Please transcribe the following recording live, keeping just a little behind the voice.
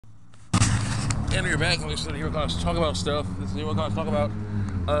And we're back, and we're here to talk about stuff. This is we're going to talk about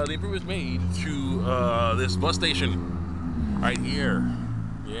the improvements made to this bus station right here.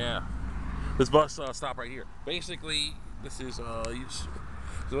 Yeah, this bus stop right here. Basically, this is the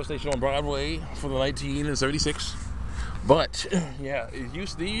bus station on Broadway from the 1976. But yeah,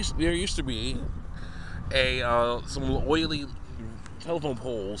 there used to be some oily telephone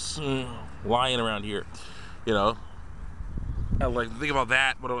poles lying around here. You know. Like think about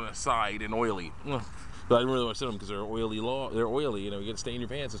that, but on the side and oily. But I didn't really want to sit them because they're oily. They're oily, you know. You get to stain your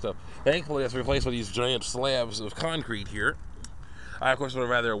pants and stuff. Thankfully, that's replaced with these giant slabs of concrete here. I of course would have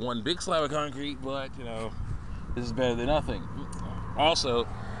rather one big slab of concrete, but you know, this is better than nothing. Also,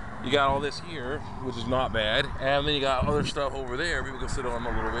 you got all this here, which is not bad, and then you got other stuff over there. People can sit on a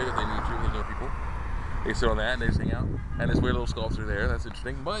little bit if they need to. There's no people. They sit on that and they just hang out. And this weird little sculpture there. That's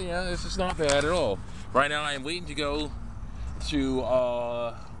interesting. But yeah, it's just not bad at all. Right now, I am waiting to go to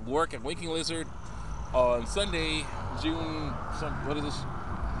work at Waking Lizard on Sunday, what is this?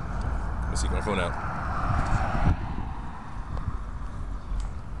 Let's see, my phone out.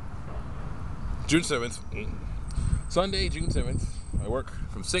 June 7th. Sunday, June 7th. I work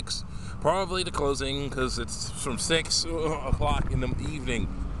from 6, probably to closing, because it's from 6 o'clock in the evening.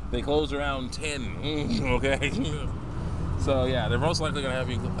 They close around 10, okay? So yeah, they're most likely going to have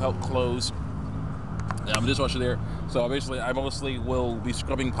me help close. I'm a dishwasher there, so basically I mostly will be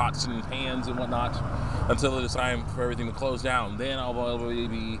scrubbing pots and pans and whatnot until it is time for everything to close down. Then I'll probably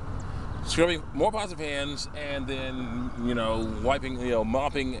be scrubbing more pots and pans, and then, you know, wiping, you know,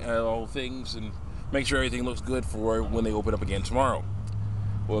 mopping all things and make sure everything looks good for when they open up again tomorrow.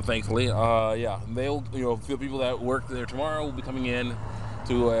 Well, thankfully, yeah, they'll, you know, the people that work there tomorrow will be coming in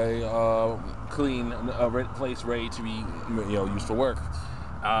to a clean place ready to be, you know, used for work.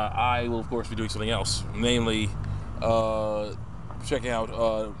 I will, of course, be doing something else, namely checking out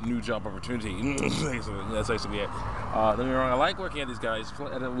new job opportunity. That's basically it. Don't get me wrong, I like working at these guys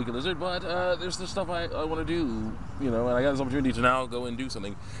at Weekend Lizard, but there's the stuff I want to do, you know, and I got this opportunity to now go and do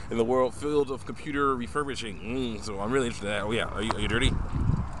something in the field of computer refurbishing. So I'm really interested in that. Oh yeah, are you dirty?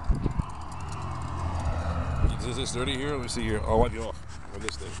 Is this dirty here? Let me see here. I'll wipe you off with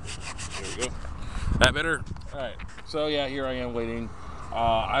this thing. There we go. That better? All right. So yeah, here I am waiting.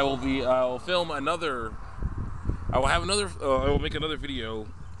 I will film another. I will make another video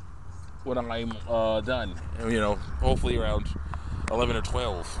when I'm done. You know, hopefully around 11 or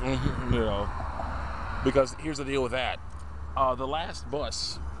 12. You know, because here's the deal with that. The last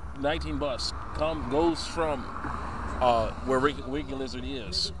bus, 19 bus, goes from where Waking Lizard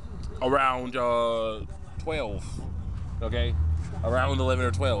is around 12. Okay, around 11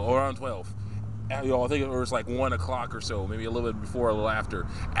 or 12, or around 12. You know, I think it was like 1 o'clock or so, maybe a little bit before, a little after.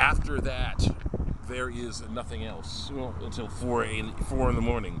 After that, there is nothing else until 4 in the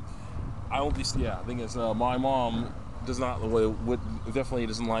morning. I won't be. Yeah, the thing is, my mom definitely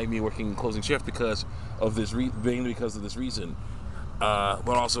doesn't like me working closing shift because of this, mainly because of this reason. But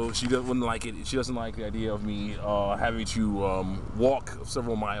also, she wouldn't like it. She doesn't like the idea of me having to walk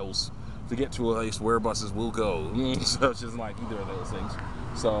several miles to get to a place where buses will go. So she doesn't like either of those things.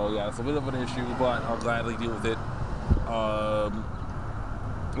 So yeah, it's a bit of an issue, but I'll gladly deal with it.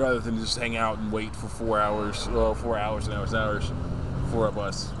 Rather than just hang out and wait for 4 hours and hours for a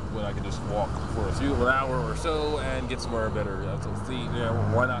bus, when I can just walk for an hour or so and get somewhere better. So see, yeah,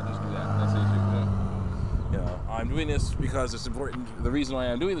 why not just do that? That's the issue. You know, I'm doing this because it's important. The reason why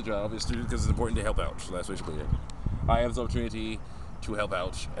I'm doing the job is because it's important to help out. So that's basically it. I have this opportunity to help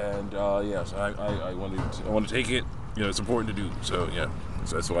out, and yes, I want to take it. You know, it's important to do. So yeah,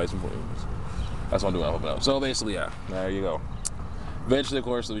 so that's why it's important. That's what I'm doing. I'm helping out. So basically, yeah, there you go. Eventually, of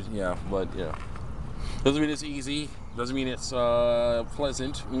course, yeah, but yeah, doesn't mean it's easy. Doesn't mean it's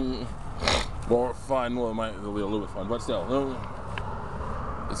pleasant or fun. Well, it'll be a little bit fun, but still,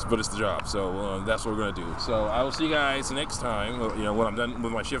 but it's the job. So that's what we're gonna do. So I will see you guys next time. You know, when I'm done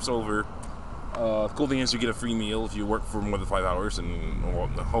with my shift's over. The cool thing is you get a free meal if you work for more than 5 hours, and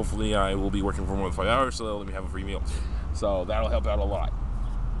hopefully I will be working for more than 5 hours, so they'll let me have a free meal. So that'll help out a lot.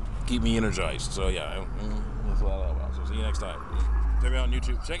 Keep me energized. So yeah, that's what that'll help out. So see you next time. Check me out on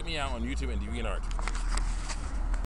YouTube. Check me out on YouTube and DeviantArt.